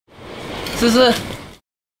思思，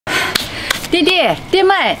弟弟弟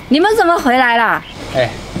妹，你们怎么回来了？哎，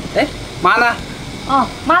妈呢？哦，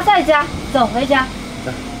妈在家，走回家。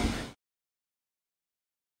走。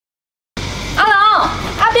阿龙、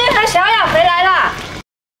阿斌和小雅回来了。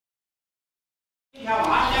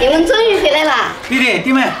你们终于回来了。弟弟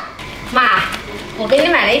弟妹，妈，我给你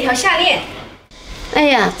买了一条项链。哎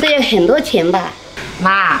呀，这要很多钱吧？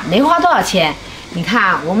妈，没花多少钱。你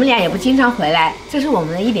看，我们俩也不经常回来，这是我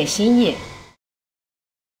们的一点心意。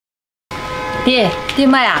弟弟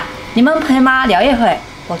妹啊，你们陪妈聊一会，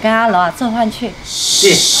我跟阿龙做饭去。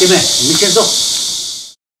弟妹，你们先坐。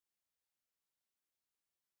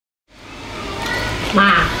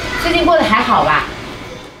妈，最近过得还好吧？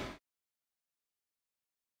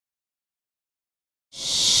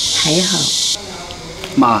还好。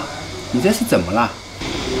妈，你这是怎么了？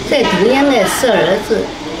这同样的是儿子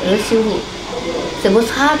儿媳妇，怎么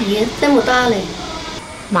差别这么大呢？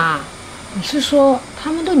妈，你是说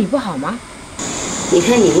他们对你不好吗？你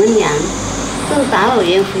看你们俩，从大老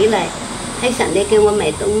远回来，还想着给我买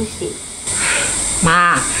东西。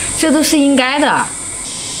妈，这都是应该的。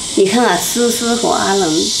你看啊，思思和阿龙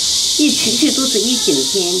一出去都是一整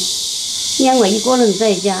天，让我一个人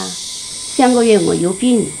在家。上个月我有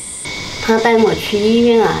病，他带我去医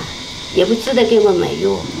院啊，也不记得给我买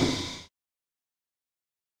药。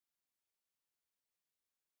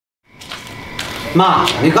妈，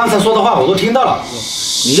你刚才说的话我都听到了。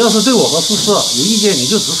你要是对我和思思有意见，你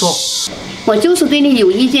就直说。我就是对你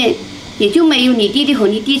有意见，也就没有你弟弟和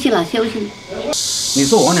你弟媳拿孝顺。你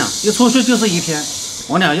说我俩一出去就是一天，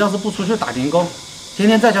我俩要是不出去打点工，天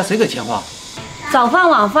天在家谁给钱花？早饭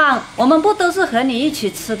晚饭我们不都是和你一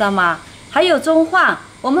起吃的吗？还有中饭，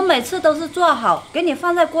我们每次都是做好给你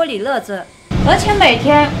放在锅里热着，而且每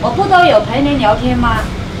天我不都有陪你聊天吗？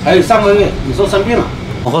还有上个月你说生病了，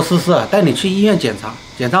我和思思带你去医院检查，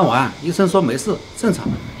检查完医生说没事，正常，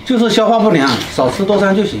就是消化不良，少吃多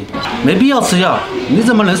餐就行，没必要吃药。你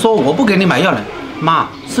怎么能说我不给你买药呢？妈，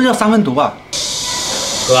吃药3分毒啊！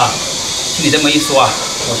哥，听你这么一说啊，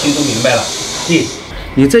我心中明白了。弟，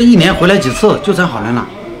你这1年回来几次就成好人了。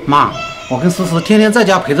妈，我跟思思天天在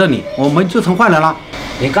家陪着你，我们就成坏人了。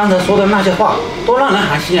你刚才说的那些话多让人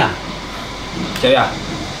寒心啊！小雅，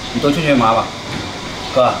你多劝劝妈吧。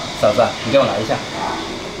哥，嫂子，你给我来一下。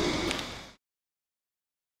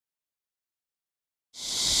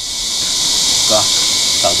哥，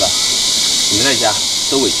嫂子，你们在家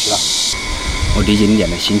都委屈了，我理解你俩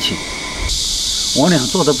的心情。我俩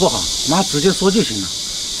做的不好，妈直接说就行了，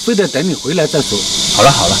非得等你回来再说。好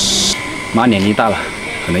了好了，妈年龄大了，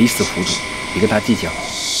可能一时糊涂，别跟她计较。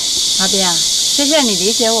阿斌啊，谢谢你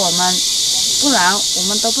理解我们，不然我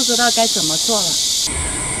们都不知道该怎么做了。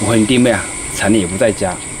我和你弟妹啊，常年也不在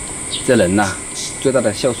家，这人呐，最大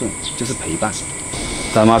的孝顺就是陪伴。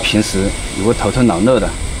咱妈平时如果头疼脑热的，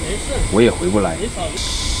我也回不来，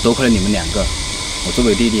多亏了你们2个，我作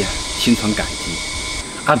为弟弟心存感激。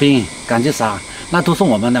阿斌，感激啥？那都是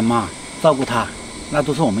我们的妈，照顾她，那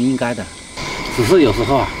都是我们应该的。只是有时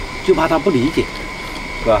候啊，就怕她不理解。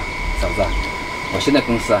哥，嫂子，我现在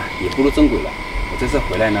公司啊也步入正轨了。我这次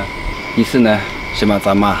回来呢，一是呢想把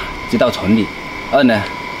咱妈接到城里，二呢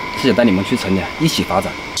是想带你们去城里一起发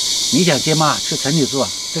展。你想接妈去城里住啊？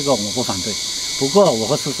这个我不反对。不过我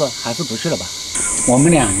和思思还是不去了吧。我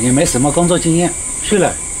们俩也没什么工作经验，去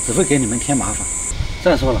了只会给你们添麻烦。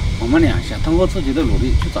再说了，我们俩想通过自己的努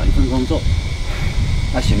力去找一份工作。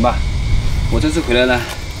那行吧，我这次回来呢，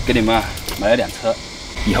给你们啊买了辆车，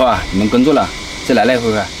以后啊你们工作了，再来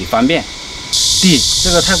回啊也方便。弟，这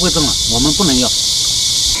个太贵重了，我们不能要。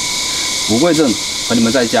不贵重，和你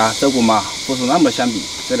们在家照顾妈付出那么相比，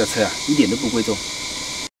这个车啊一点都不贵重。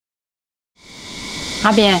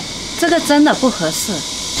阿斌，这个真的不合适。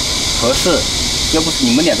合适，要不是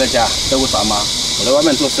你们俩在家照顾咱妈，我在外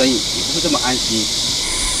面做生意也不是这么安心。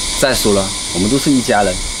再说了，我们都是一家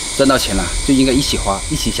人，赚到钱了就应该一起花，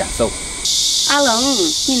一起享受。阿龙，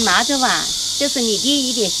你拿着吧，这是你弟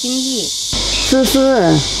一点心意。思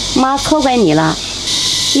思，妈错怪你了，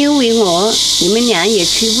因为你们俩也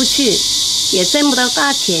出不去，也挣不到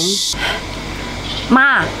大钱。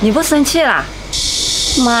妈，你不生气啦？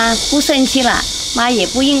妈不生气了，妈也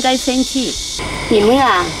不应该生气。你们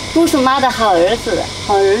啊，都是妈的好儿子、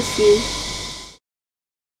好儿媳。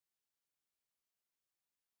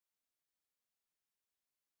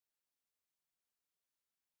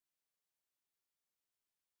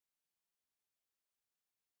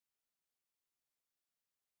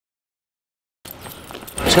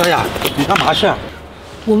小雅，你干嘛去啊？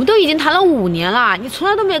我们都已经谈了5年了，你从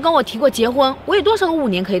来都没有跟我提过结婚，我有多少个5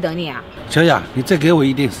年可以等你啊？小雅，你再给我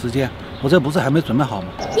一点时间，我这不是还没准备好吗？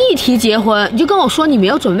一提结婚你就跟我说你没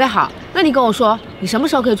有准备好，那那你跟我说，你什么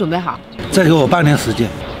时候可以准备好？再给我半年时间。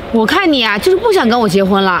我看你啊，就是不想跟我结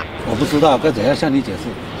婚了。我不知道该怎样向你解释，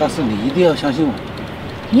但是你一定要相信我。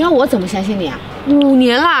你要我怎么相信你啊？5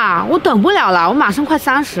年啦，我等不了了，我马上快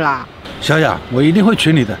30了。小雅，我一定会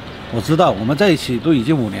娶你的。我知道我们在一起都已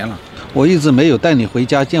经5年了，我一直没有带你回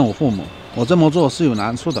家见我父母，我这么做是有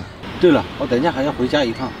难处的。对了，我等一下还要回家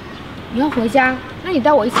一趟。你要回家？那你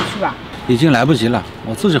带我一起去吧。已经来不及了，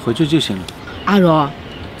我自己回去就行了。阿荣，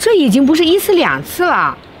这已经不是1次2次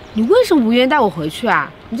了，你为什么不愿意带我回去啊？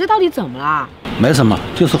你这到底怎么了？没什么，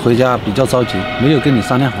就是回家比较着急，没有跟你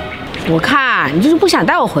商量好。我看你就是不想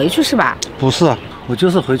带我回去是吧？不是啊，我就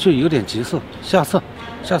是回去有点急事，下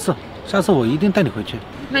次我一定带你回去。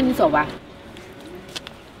那你走吧。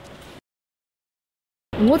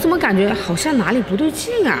我怎么感觉好像哪里不对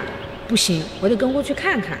劲啊？不行，我得跟过去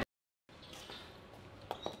看看。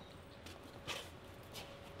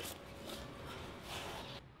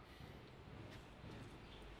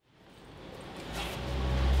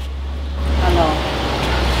Hello，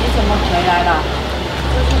 你怎么回来了？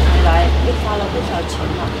这次回来又花了不少钱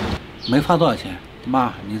了。没花多少钱，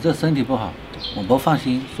妈，你这身体不好，我不放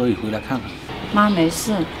心，所以回来看看。妈没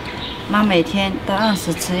事，妈每天都按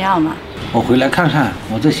时吃药呢。我回来看看，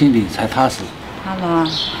我这心里才踏实。Hello，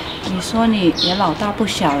 你说你也老大不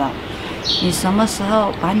小了，你什么时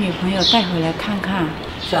候把女朋友带回来看看？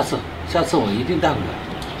下次我一定带回来。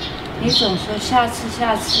你总说下次，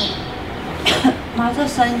妈这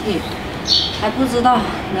身体还不知道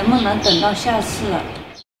能不能等到下次了。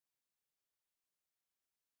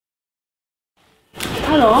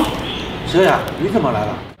Hello， 小雅，你怎么来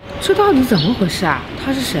了？这到底怎么回事啊？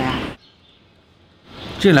他是谁啊？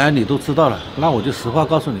既然你都知道了，那我就实话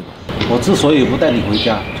告诉你吧。我之所以不带你回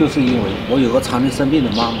家，就是因为我有个常年生病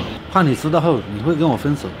的妈妈，怕你知道后你会跟我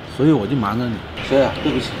分手，所以我就瞒着你。小雅，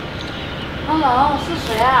对不起。Hello， 是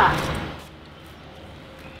谁啊？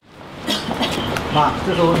妈，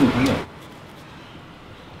这是我女朋友。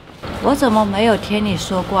我怎么没有听你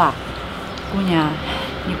说过啊？姑娘，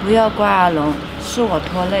你不要怪阿龙，是我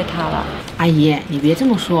拖累他了。阿姨，你别这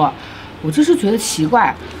么说，我就是觉得奇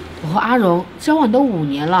怪，我和阿荣交往都5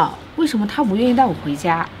年了，为什么他不愿意带我回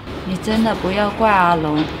家？你真的不要怪阿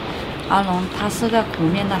龙，阿龙他是个苦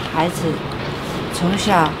命的孩子，从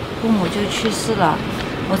小父母就去世了，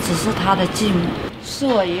我只是他的继母，是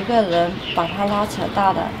我一个人把他拉扯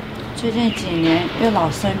大的。最近几年又老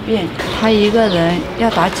生病，他一个人要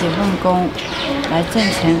打几份工来挣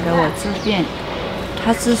钱给我治病。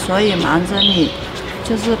他之所以瞒着你，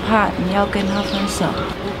就是怕你要跟他分手。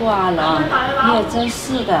不过阿龙，你也真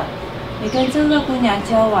是的，你跟这个姑娘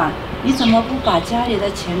交往，你怎么不把家里的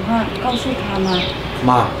情况告诉她呢？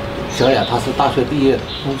妈，小雅她是大学毕业的，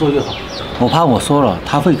工作又好，我怕我说了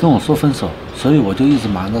她会跟我说分手，所以我就一直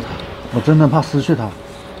瞒着她。我真的怕失去她。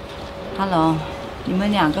阿龙，你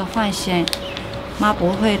们2个放心，妈不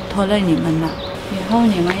会拖累你们的。以后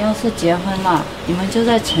你们要是结婚了，你们就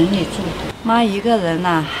在城里住，妈一个人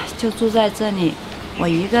呐，就住在这里，我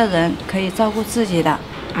一个人可以照顾自己的。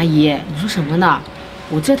阿姨，你说什么呢？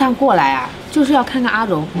我这趟过来啊，就是要看看阿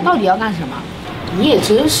荣到底要干什么。你也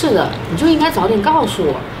真是的，你就应该早点告诉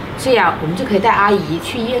我，这样我们就可以带阿姨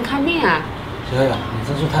去医院看病啊。小雅，你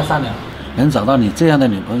真是太善良了，能找到你这样的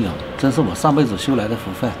女朋友，真是我上辈子修来的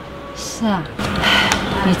福分。是啊，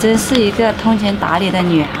你真是一个通情达理的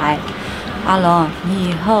女孩。阿龙，你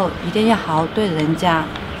以后一定要好好对人家。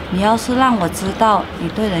你要是让我知道你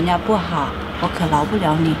对人家不好，我可饶不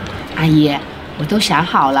了你。阿姨，我都想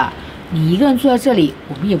好了，你一个人住在这里，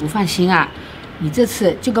我们也不放心啊。你这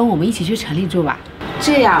次就跟我们一起去城里住吧，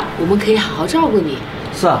这样我们可以好好照顾你。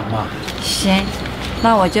是啊，妈。行，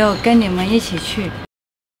那我就跟你们一起去。